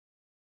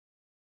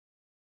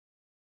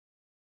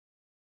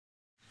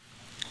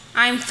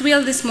I'm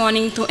thrilled this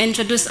morning to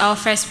introduce our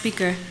first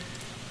speaker,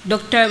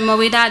 Dr.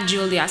 Morita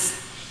Julius.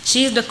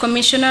 She is the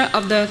Commissioner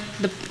of the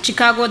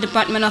Chicago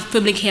Department of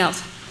Public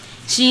Health.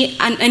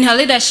 In her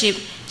leadership,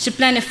 she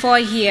planned a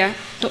 4-year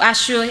to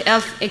assure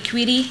health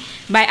equity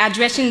by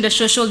addressing the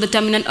social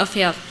determinant of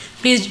health.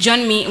 Please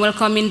join me in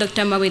welcoming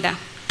Dr. Morita.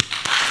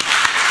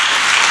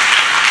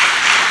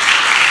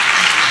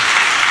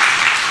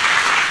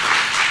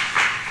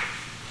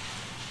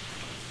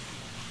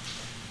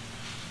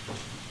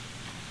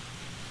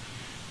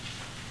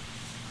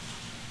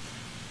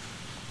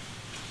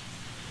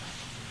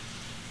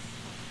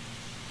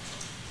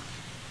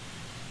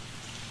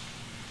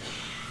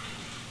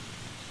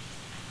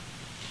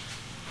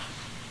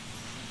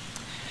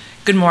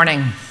 Good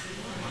morning.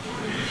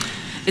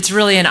 It's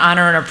really an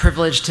honor and a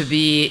privilege to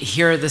be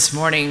here this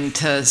morning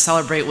to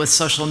celebrate with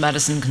Social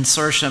Medicine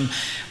Consortium.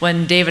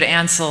 When David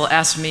Ansel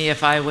asked me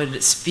if I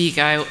would speak,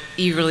 I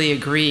eagerly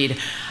agreed.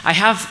 I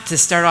have to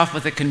start off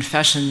with a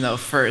confession, though,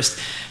 first,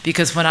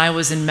 because when I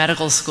was in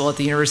medical school at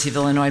the University of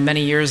Illinois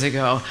many years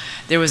ago,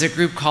 there was a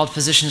group called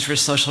Physicians for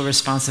Social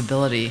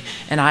Responsibility,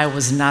 and I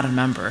was not a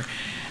member.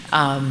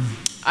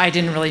 I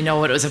didn't really know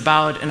what it was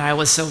about, and I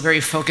was so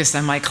very focused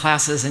on my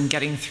classes and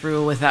getting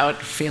through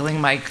without failing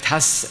my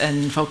tests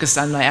and focused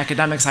on my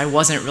academics. I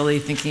wasn't really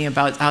thinking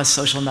about how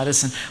social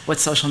medicine, what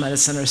social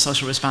medicine or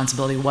social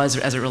responsibility was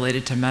as it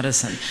related to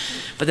medicine.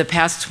 But the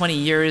past 20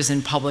 years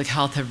in public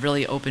health have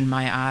really opened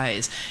my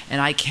eyes, and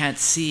I can't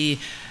see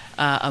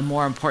a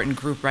more important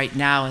group right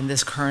now in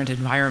this current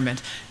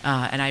environment.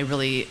 And I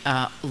really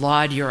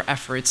laud your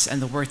efforts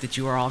and the work that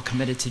you are all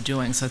committed to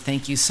doing. So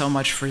thank you so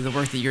much for the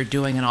work that you're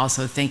doing, and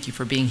also thank you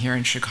for being here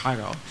in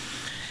Chicago.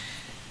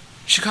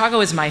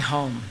 Chicago is my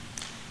home.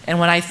 And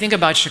when I think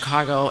about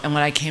Chicago, and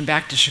when I came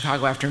back to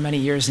Chicago after many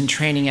years in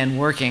training and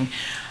working,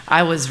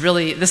 I was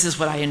really, this is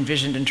what I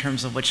envisioned in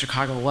terms of what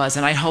Chicago was.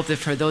 And I hope that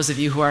for those of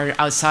you who are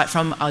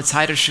from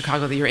outside of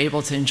Chicago, that you're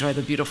able to enjoy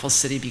the beautiful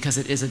city, because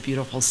it is a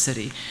beautiful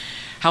city.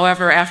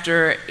 However,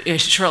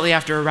 shortly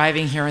after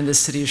arriving here in the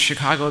city of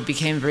Chicago, it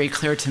became very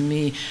clear to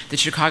me that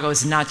Chicago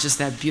is not just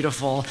that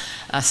beautiful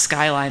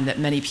skyline that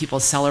many people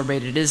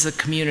celebrate. It is a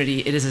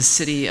community, it is a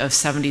city of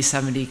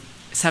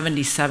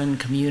 77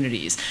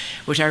 communities,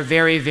 which are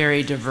very,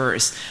 very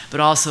diverse,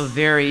 but also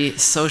very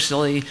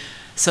socially,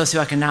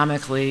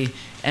 socioeconomically,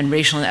 and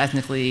racially and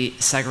ethnically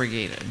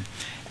segregated.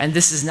 And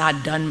this is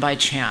not done by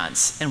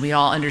chance, and we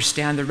all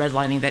understand the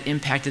redlining that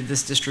impacted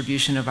this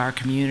distribution of our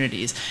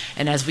communities.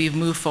 And as we've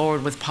moved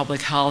forward with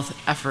public health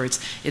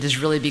efforts, it has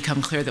really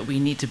become clear that we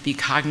need to be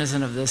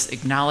cognizant of this,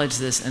 acknowledge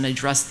this, and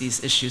address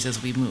these issues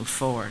as we move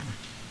forward.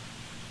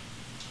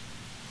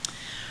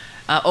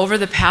 Over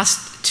the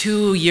past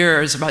 2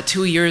 years, about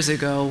 2 years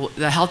ago,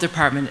 the health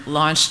department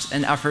launched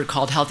an effort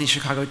called Healthy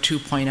Chicago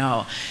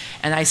 2.0.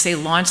 And I say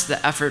launched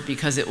the effort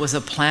because it was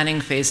a planning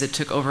phase that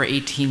took over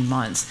 18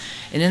 months.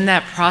 And in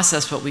that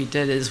process, what we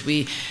did is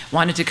we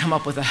wanted to come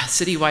up with a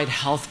citywide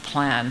health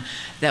plan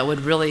that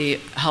would really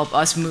help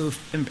us move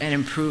and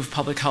improve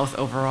public health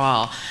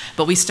overall.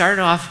 But we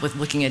started off with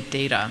looking at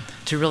data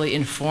to really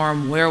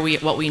inform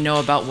what we know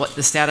about what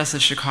the status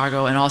of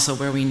Chicago, and also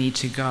where we need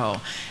to go.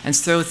 And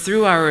so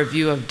through our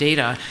review of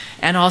data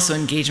and also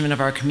engagement of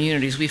our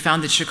communities, we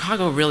found that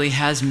Chicago really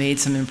has made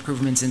some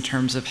improvements in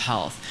terms of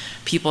health.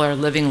 People are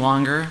living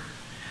longer,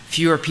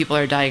 fewer people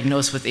are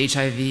diagnosed with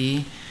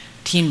HIV,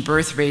 teen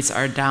birth rates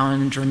are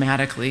down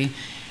dramatically.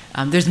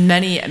 There's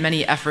many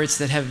efforts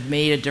that have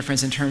made a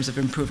difference in terms of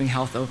improving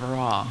health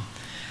overall.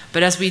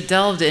 But as we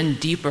delved in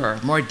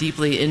more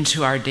deeply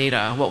into our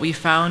data, what we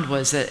found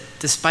was that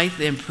despite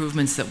the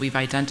improvements that we've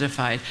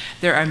identified,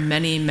 there are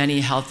many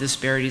health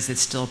disparities that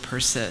still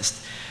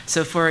persist.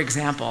 So for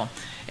example,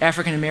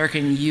 African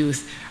American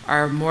youth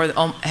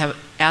have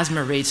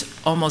asthma rates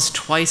almost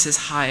twice as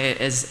high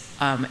as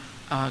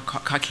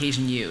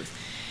Caucasian youth.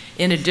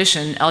 In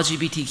addition,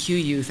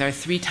 LGBTQ youth are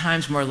 3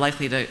 times more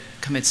likely to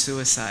commit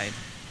suicide.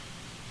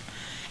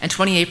 And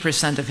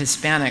 28% of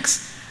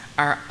Hispanics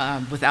are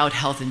without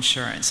health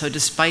insurance. So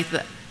despite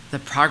the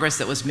progress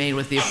that was made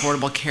with the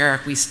Affordable Care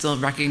Act, we still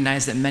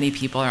recognize that many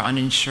people are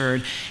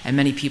uninsured, and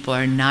many people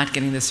are not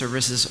getting the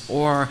services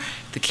or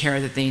the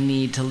care that they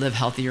need to live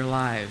healthier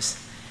lives.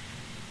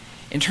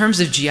 In terms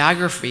of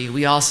geography,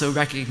 we also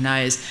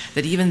recognize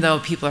that even though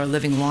people are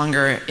living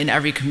longer in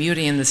every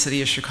community in the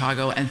city of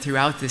Chicago and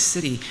throughout this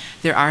city,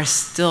 there are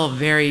still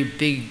very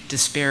big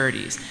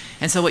disparities.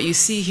 And so what you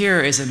see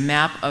here is a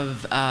map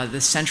of the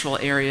central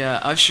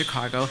area of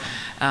Chicago.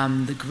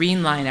 The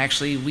green line,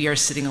 actually, we are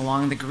sitting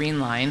along the green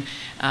line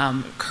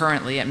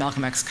currently at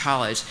Malcolm X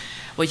College.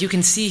 What you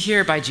can see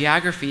here by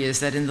geography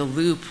is that in the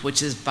Loop,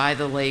 which is by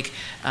the lake,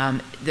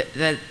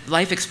 the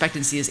life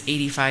expectancy is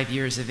 85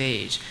 years of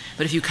age.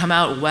 But if you come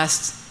out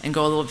west and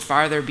go a little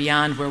farther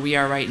beyond where we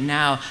are right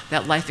now,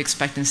 that life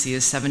expectancy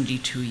is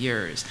 72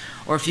 years.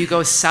 Or if you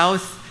go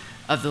south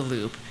of the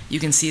Loop, you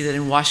can see that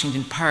in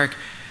Washington Park,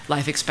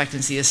 life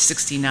expectancy is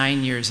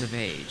 69 years of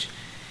age.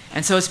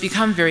 And so it's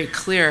become very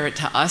clear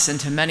to us and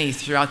to many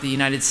throughout the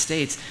United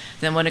States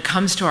that when it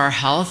comes to our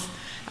health,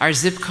 Our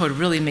zip code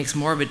really makes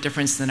more of a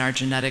difference than our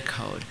genetic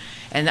code.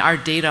 And our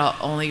data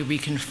only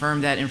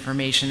reconfirmed that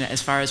information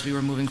as far as we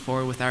were moving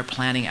forward with our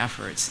planning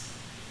efforts.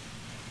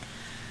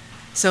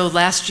 So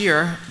last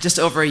year, just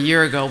over a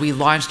year ago, we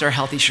launched our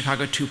Healthy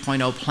Chicago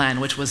 2.0 plan,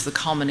 which was the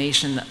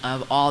culmination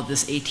of all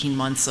this 18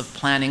 months of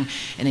planning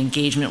and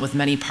engagement with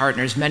many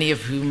partners, many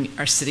of whom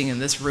are sitting in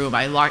this room.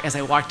 As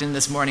I walked in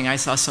this morning, I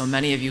saw so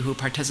many of you who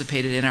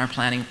participated in our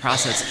planning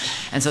process,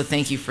 and so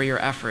thank you for your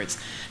efforts.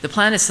 The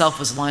plan itself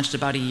was launched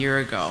about a year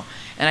ago,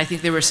 and I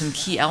think there were some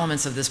key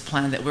elements of this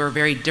plan that were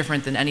very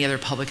different than any other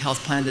public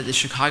health plan that the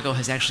Chicago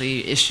has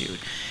actually issued.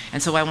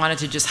 And so I wanted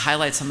to just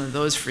highlight some of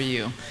those for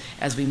you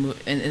as we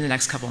move in the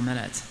next couple of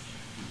minutes.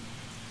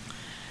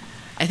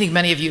 I think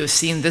many of you have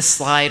seen this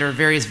slide or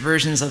various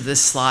versions of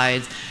this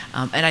slide,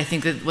 and I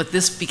think that what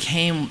this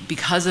became,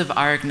 because of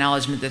our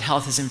acknowledgement that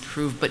health has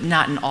improved, but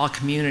not in all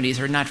communities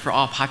or not for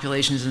all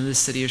populations in the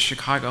city of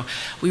Chicago,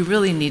 we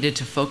really needed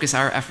to focus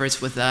our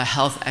efforts with a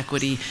health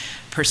equity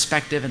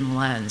perspective and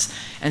lens.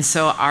 And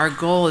so our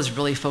goal is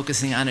really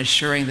focusing on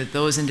assuring that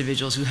those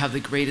individuals who have the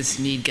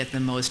greatest need get the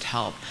most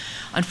help.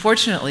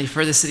 Unfortunately,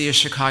 for the city of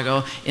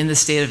Chicago, in the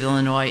state of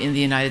Illinois, in the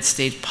United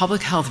States,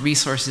 public health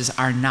resources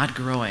are not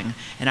growing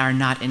and are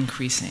not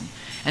increasing.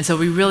 And so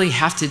we really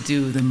have to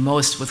do the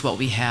most with what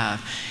we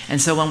have. And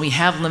so when we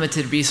have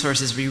limited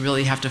resources, we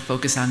really have to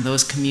focus on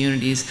those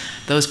communities,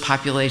 those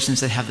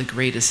populations that have the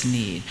greatest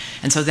need.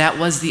 And so that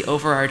was the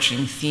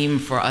overarching theme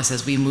for us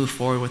as we move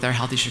forward with our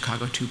Healthy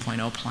Chicago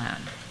 2.0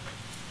 plan.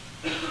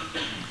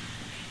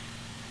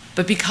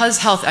 But because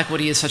health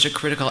equity is such a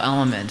critical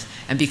element,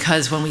 and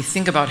because when we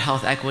think about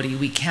health equity,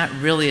 we can't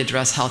really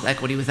address health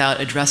equity without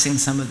addressing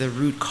some of the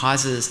root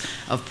causes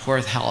of poor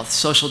health,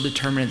 social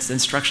determinants and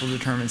structural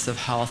determinants of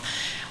health,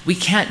 we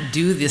can't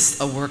do this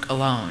work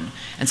alone.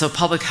 And so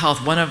public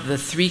health, one of the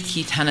 3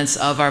 key tenets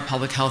of our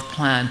public health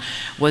plan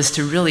was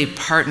to really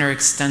partner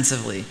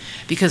extensively,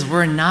 because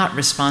we're not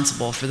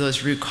responsible for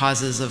those root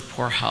causes of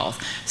poor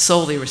health,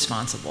 solely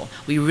responsible.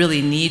 We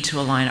really need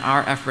to align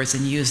our efforts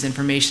and use the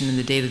information and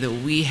the data that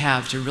we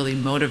have to really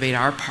motivate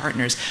our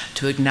partners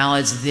to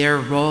acknowledge their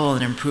role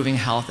in improving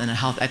health and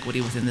health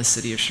equity within the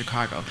city of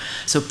Chicago.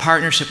 So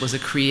partnership was a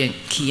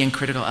key and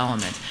critical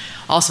element.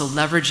 Also,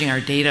 leveraging our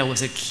data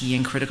was a key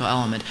and critical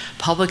element.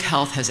 Public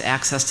health has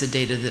access to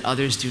data that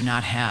others do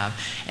not have,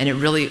 and it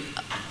really,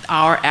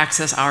 our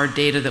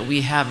data that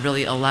we have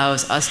really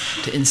allows us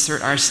to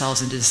insert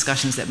ourselves into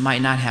discussions that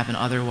might not happen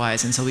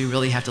otherwise, and so we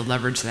really have to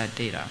leverage that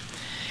data.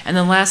 And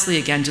then lastly,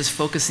 again, just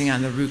focusing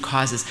on the root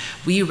causes.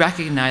 We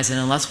recognize that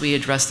unless we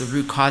address the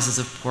root causes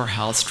of poor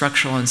health,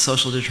 structural and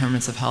social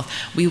determinants of health,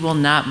 we will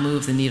not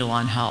move the needle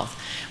on health.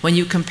 When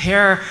you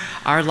compare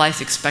our life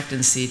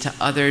expectancy to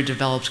other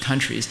developed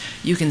countries,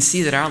 you can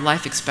see that our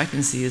life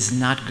expectancy is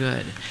not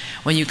good.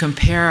 When you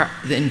compare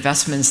the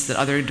investments that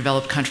other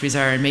developed countries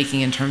are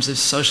making in terms of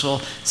social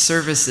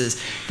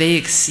services, they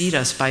exceed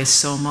us by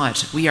so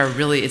much.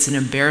 It's an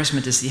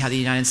embarrassment to see how the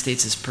United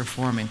States is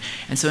performing.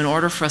 And so in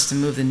order for us to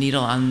move the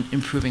needle on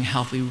improving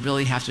health, we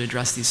really have to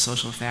address these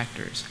social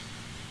factors.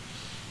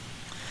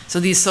 So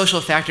these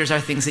social factors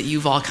are things that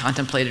you've all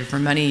contemplated for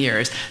many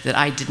years that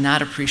I did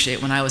not appreciate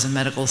when I was a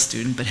medical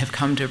student, but have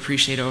come to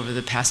appreciate over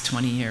the past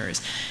 20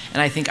 years.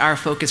 And I think our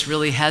focus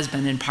really has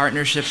been in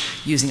partnership,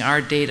 using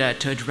our data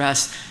to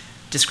address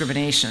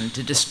discrimination,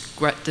 to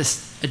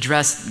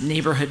address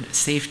neighborhood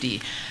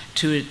safety,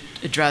 to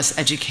address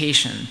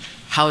education,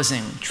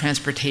 housing,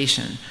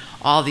 transportation,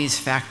 all these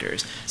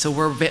factors. So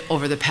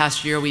over the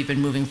past year, we've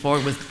been moving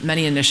forward with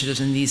many initiatives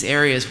in these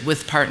areas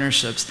with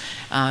partnerships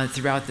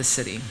throughout the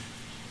city.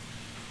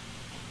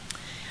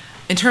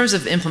 In terms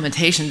of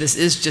implementation, this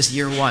is just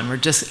year 1. We're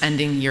just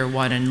ending year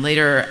 1, and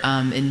later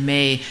in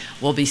May,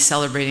 we'll be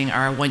celebrating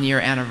our 1-year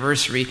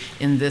anniversary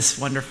in this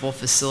wonderful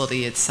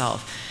facility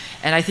itself.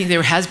 And I think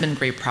there has been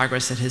great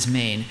progress that has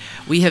made.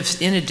 We have,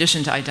 in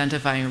addition to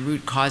identifying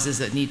root causes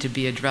that need to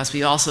be addressed,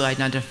 we also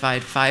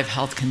identified 5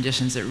 health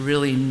conditions that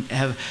really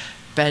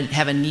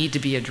have a need to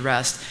be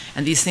addressed.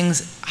 And these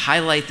things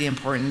highlight the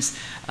importance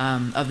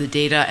of the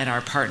data and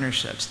our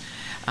partnerships.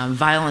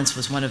 Violence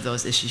was one of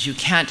those issues. You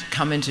can't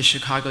come into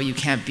Chicago, you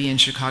can't be in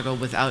Chicago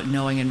without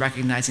knowing and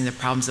recognizing the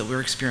problems that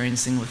we're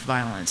experiencing with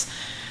violence.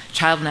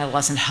 Child and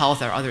adolescent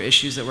health are other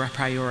issues that were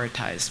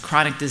prioritized.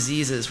 Chronic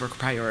diseases were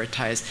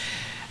prioritized.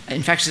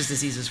 Infectious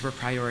diseases were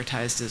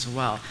prioritized as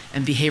well,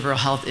 and behavioral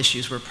health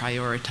issues were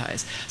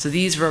prioritized. So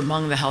these were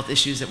among the health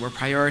issues that were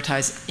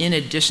prioritized in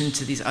addition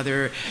to these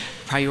other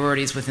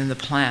priorities within the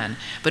plan.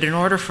 But in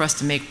order for us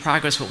to make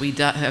progress, what we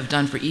have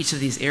done for each of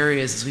these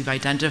areas is we've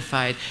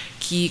identified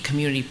key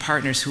community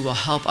partners who will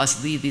help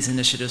us lead these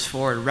initiatives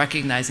forward,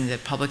 recognizing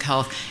that public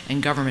health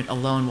and government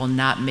alone will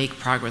not make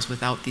progress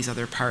without these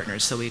other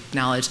partners. So we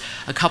acknowledge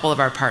a couple of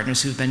our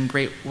partners who've been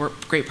great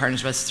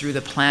partners with us through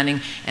the planning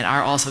and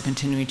are also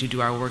continuing to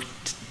do our work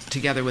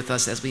together with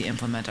us as we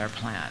implement our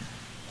plan.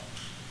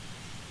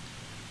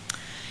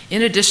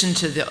 In addition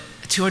to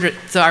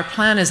So our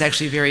plan is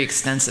actually very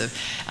extensive.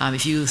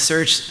 If you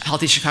search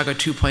Healthy Chicago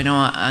 2.0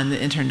 on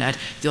the internet,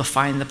 you'll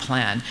find the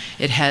plan.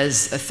 It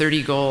has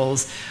 30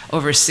 goals,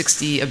 over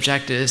 60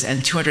 objectives,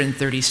 and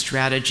 230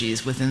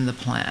 strategies within the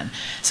plan.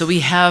 So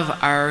we have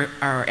our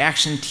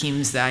action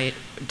teams that I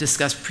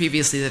discussed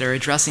previously that are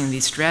addressing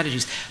these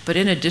strategies, but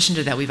in addition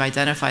to that, we've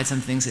identified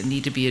some things that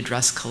need to be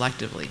addressed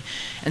collectively.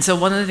 And so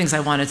one of the things I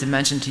wanted to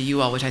mention to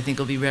you all, which I think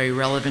will be very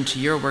relevant to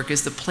your work,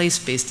 is the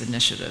place-based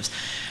initiatives.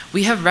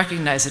 We have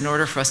recognized in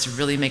order for us to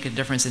really make a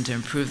difference and to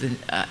improve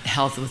the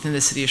health within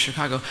the city of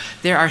Chicago,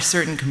 there are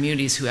certain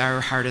communities who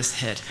are hardest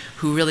hit,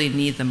 who really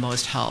need the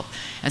most help.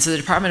 And so the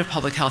Department of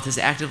Public Health has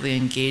actively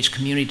engaged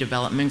community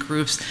development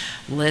groups,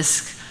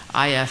 LISC,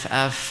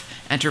 IFF,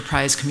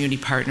 Enterprise Community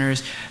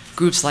Partners,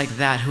 groups like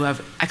that who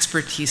have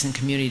expertise in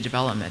community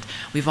development.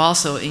 We've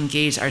also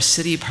engaged our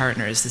city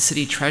partners, the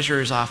city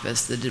treasurer's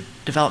office, the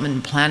development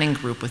and planning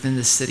group within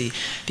the city,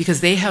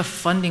 because they have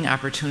funding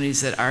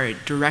opportunities that are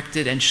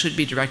directed and should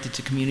be directed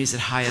to communities at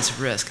highest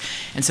risk.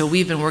 And so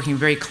we've been working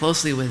very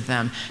closely with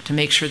them to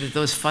make sure that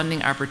those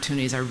funding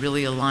opportunities are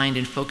really aligned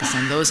and focused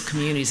on those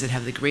communities that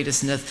have the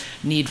greatest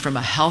need from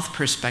a health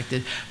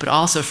perspective, but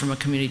also from a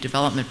community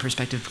development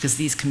perspective, because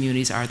these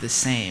communities are the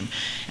same.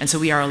 And so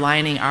we are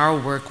aligning our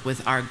work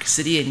with our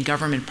city and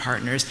government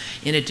partners,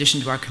 in addition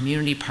to our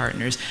community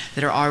partners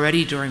that are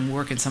already doing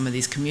work in some of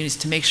these communities,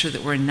 to make sure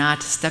that we're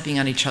not stepping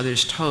on each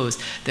other's toes,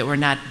 that we're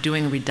not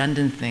doing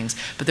redundant things,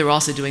 but that we're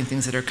also doing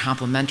things that are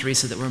complementary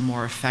so that we're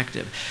more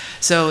effective.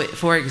 So,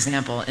 for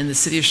example, in the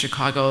city of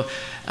Chicago,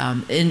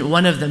 in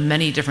one of the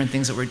many different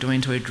things that we're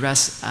doing to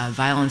address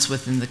violence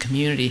within the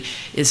community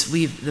is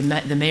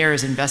the mayor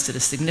has invested a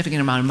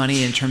significant amount of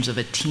money in terms of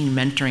a teen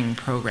mentoring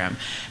program,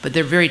 but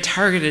they're very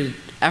targeted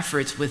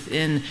efforts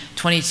within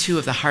 22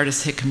 of the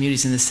hardest hit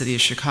communities in the city of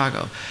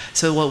Chicago.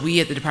 So what we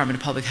at the Department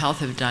of Public Health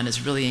have done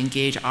is really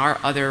engage our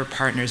other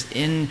partners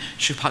in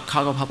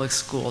Chicago Public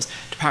Schools,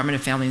 Department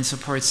of Family and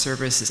Support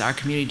Services, our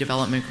community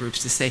development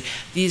groups, to say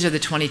these are the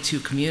 22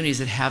 communities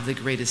that have the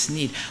greatest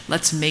need.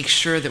 Let's make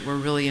sure that we're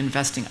really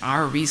investing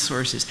our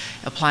resources,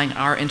 applying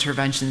our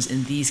interventions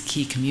in these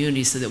key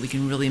communities so that we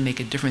can really make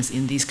a difference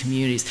in these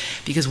communities.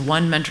 Because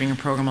one mentoring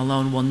program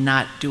alone will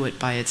not do it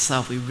by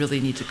itself. We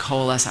really need to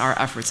coalesce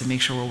our efforts and make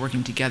sure we're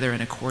working together in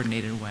a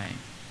coordinated way.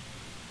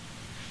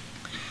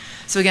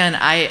 So again,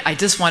 I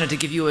just wanted to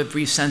give you a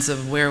brief sense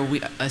of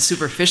a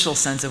superficial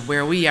sense of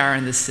where we are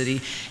in the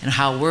city and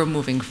how we're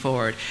moving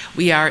forward.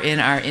 We are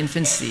in our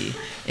infancy,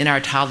 in our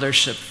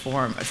toddlership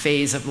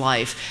phase of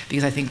life,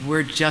 because I think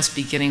we're just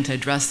beginning to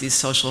address these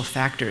social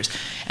factors.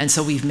 And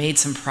so we've made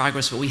some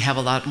progress, but we have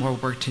a lot more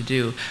work to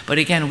do. But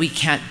again, we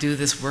can't do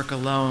this work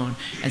alone.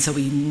 And so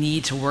we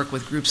need to work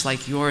with groups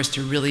like yours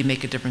to really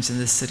make a difference in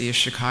the city of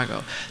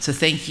Chicago. So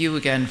thank you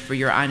again for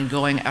your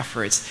ongoing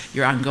efforts,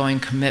 your ongoing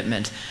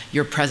commitment,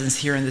 your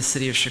presence here in the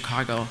city of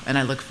Chicago, and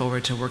I look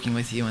forward to working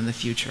with you in the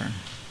future.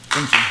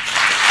 Thank you.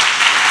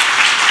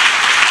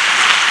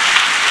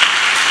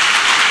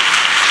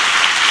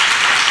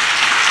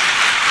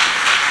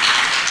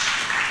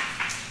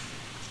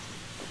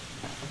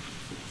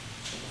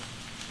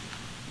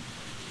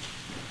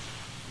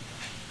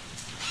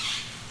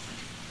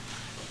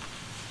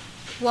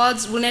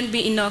 Words wouldn't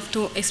be enough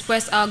to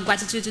express our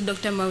gratitude to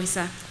Dr.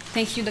 Morita.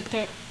 Thank you,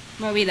 Dr.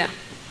 Morita.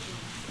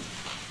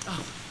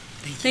 Oh,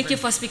 Thank you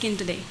for speaking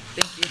today.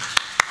 Thank you.